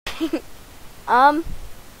Say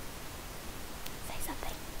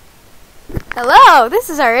something. Hello, this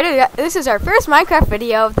is our first Minecraft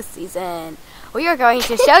video of the season. We are going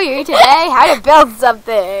to show you today how to build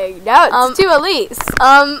something. No, it's too Elise.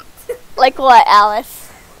 Like what,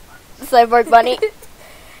 Alice? The cyborg bunny?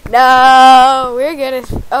 No, we're gonna.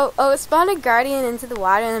 Spawn a guardian into the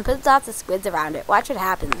water and then put lots of squids around it. Watch what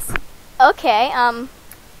happens. Okay,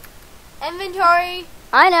 Inventory.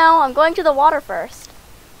 I know, I'm going to the water first.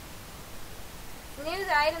 New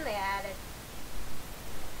item they added.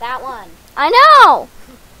 That one. I know!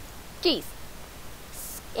 Jeez.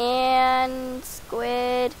 And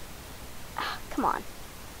squid. Come on.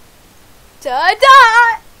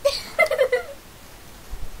 Ta-da!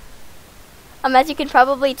 As you can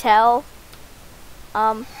probably tell,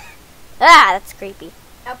 that's creepy.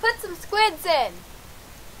 Now put some squids in.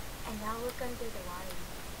 And now look under the water.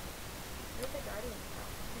 Where's the guardian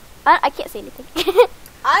from? I can't see anything.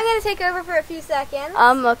 I'm gonna take over for a few seconds.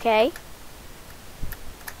 Okay.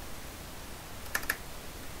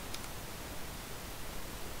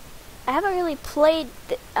 I haven't really played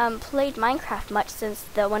Minecraft much since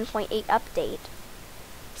the 1.8 update.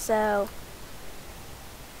 So,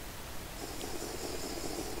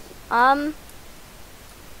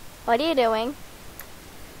 what are you doing?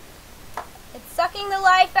 It's sucking the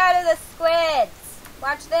life out of the squids.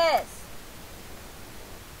 Watch this.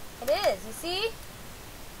 It is, you see?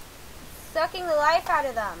 It's sucking the life out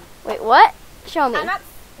of them. Wait, what? Show me.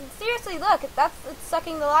 Seriously, look, it's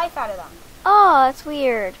sucking the life out of them. Oh, that's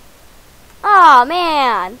weird. Oh,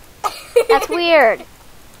 man. That's weird.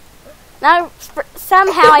 Now,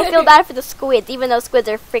 somehow I feel bad for the squids, even though squids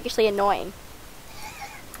are freakishly annoying.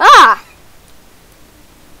 Ah!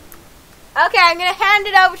 Okay, I'm gonna hand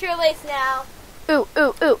it over to Elise now. Ooh,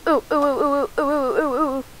 ooh, ooh, ooh, ooh, ooh, ooh, ooh, ooh,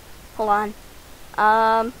 ooh, ooh. Hold on.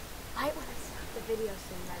 Might want to stop the video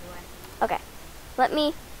soon, by the way. Okay. Let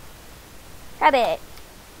me grab it.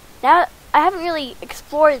 Now, I haven't really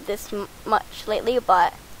explored this much lately,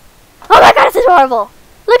 but... Oh my god, it's adorable!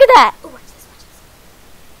 Look at that! Ooh, watch this, watch this.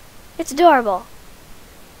 It's adorable.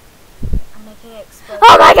 I'm making it explode.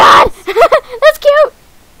 Oh my god! That's cute!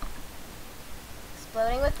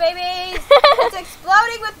 Exploding with babies! It's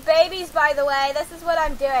exploding with babies, by the way. This is what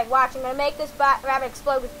I'm doing. Watch, I'm going to make this rabbit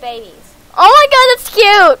explode with babies. Oh my god, that's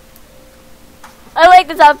cute! I like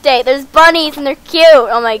this update. There's bunnies and they're cute.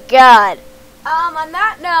 Oh my god. On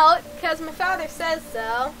that note, because my father says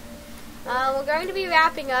so, we're going to be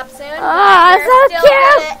wrapping up soon. Oh, we're so still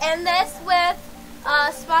cute! gonna end this with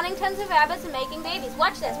spawning tons of rabbits and making babies.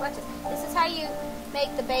 Watch this, watch this. This is how you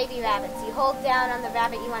make the baby rabbits. You hold down on the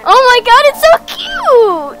rabbit you want to make. Oh my god, it's so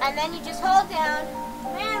cute! And then you just hold down.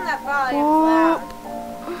 Man, that volume is loud.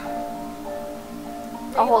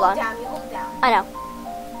 Oh, hold on. You hold down. I know.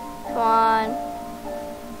 Come on.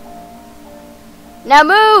 Now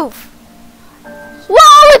move!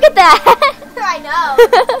 Whoa, look at that! I know.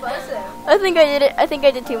 It's explosive. I think I did it. I think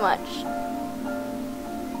I did too much.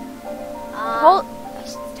 Hold.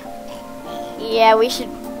 Yeah, we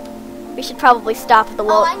should probably stop at the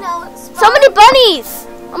Oh, I know. So many bunnies!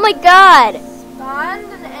 Oh my god! Spawned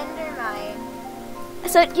an endermite.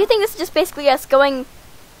 So, do you think this is just basically us going,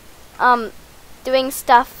 doing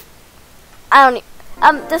stuff? I don't.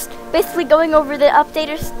 Just basically going over the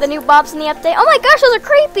updaters, the new mobs in the update. Oh my gosh, those are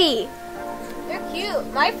creepy! They're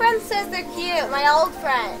cute. My friend says they're cute. My old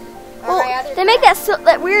friend. Or Well, my other they friend. make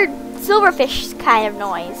that weird silverfish kind of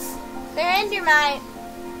noise. They're endermite.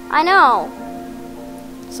 I know.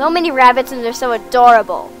 So many rabbits and they're so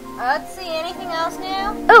adorable. Let's see. Anything else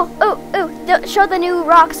new? Oh, show the new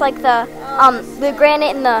rocks like the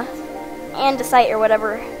granite and the andesite or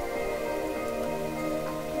whatever.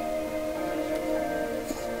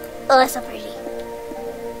 Oh, that's so pretty.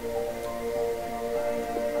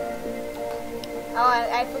 Oh,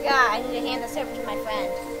 I forgot. I need to hand this over to my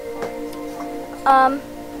friend.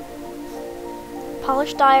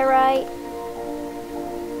 Polished diorite.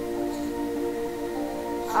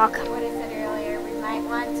 Oh, come on. What I said earlier, we might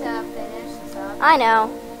want to finish this up. I know.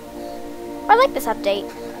 I like this update.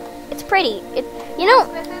 It's pretty. You know,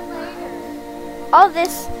 With it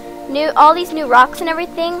later. all these new rocks and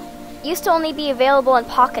everything used to only be available in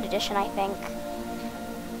Pocket Edition, I think.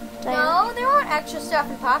 No, there weren't extra stuff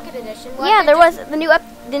in Pocket Edition. Yeah, there was the new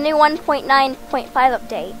 1.9.5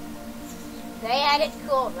 update. They added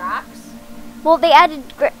cool rocks. Well, they added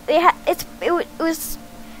it was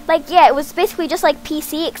like it was basically just like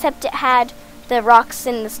PC except it had the rocks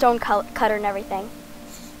and the stone cutter and everything.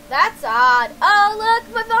 That's odd. Oh,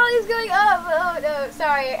 look, my volume's going up. Oh, no,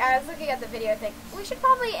 sorry. I was looking at the video thing. We should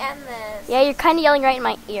probably end this. Yeah, you're kind of yelling right in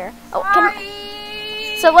my ear. Oh, Sorry.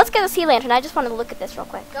 So let's get a sea lantern. I just want to look at this real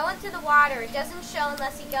quick. Go into the water. It doesn't show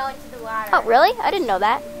unless you go into the water. Oh, really? I didn't know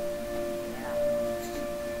that.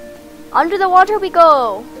 Under the water we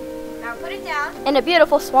go. Now put it down. In a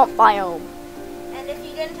beautiful swamp biome. And if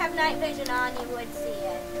you didn't have night vision on, you would see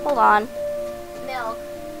it. Hold on. Milk.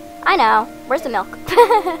 I know. Where's the milk?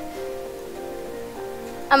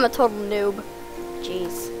 I'm a total noob.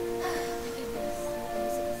 Jeez.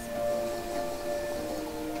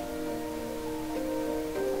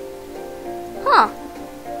 Huh.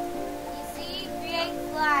 You see,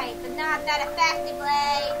 creates light, but not that effectively.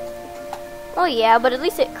 Oh yeah, but at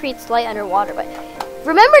least it creates light underwater. But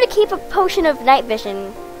remember to keep a potion of night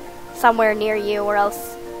vision somewhere near you, or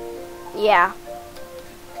else, yeah.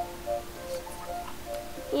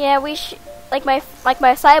 Yeah, we should, like my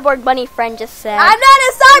cyborg bunny friend just said. I'm not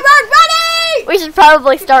a cyborg bunny! We should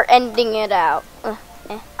probably start ending it out.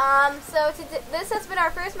 So this has been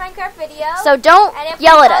our first Minecraft video. So don't and if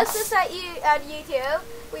yell we at post us. this at on YouTube,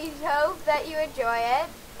 we hope that you enjoy it.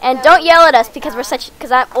 And So don't yell at us because we're such,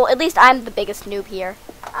 well, at least I'm the biggest noob here.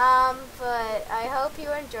 But I hope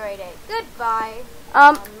you enjoyed it. Goodbye.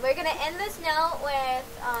 We're gonna end this note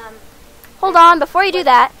with Hold on, before you do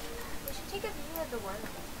that, we should take a view of the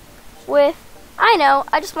world.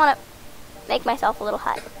 I just want to make myself a little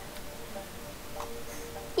hut.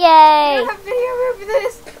 Yay! You have video room for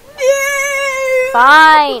this.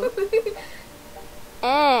 Fine.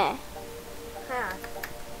 Eh. Huh.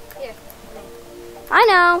 Here. I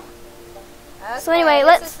know. Okay, So anyway, this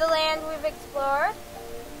let's- is the land we've explored.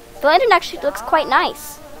 The lantern actually looks quite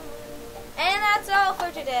nice. And that's all for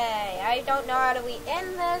today. I don't know how do we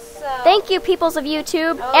end this, so... Thank you, peoples of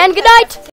YouTube, Oh, and good okay. night!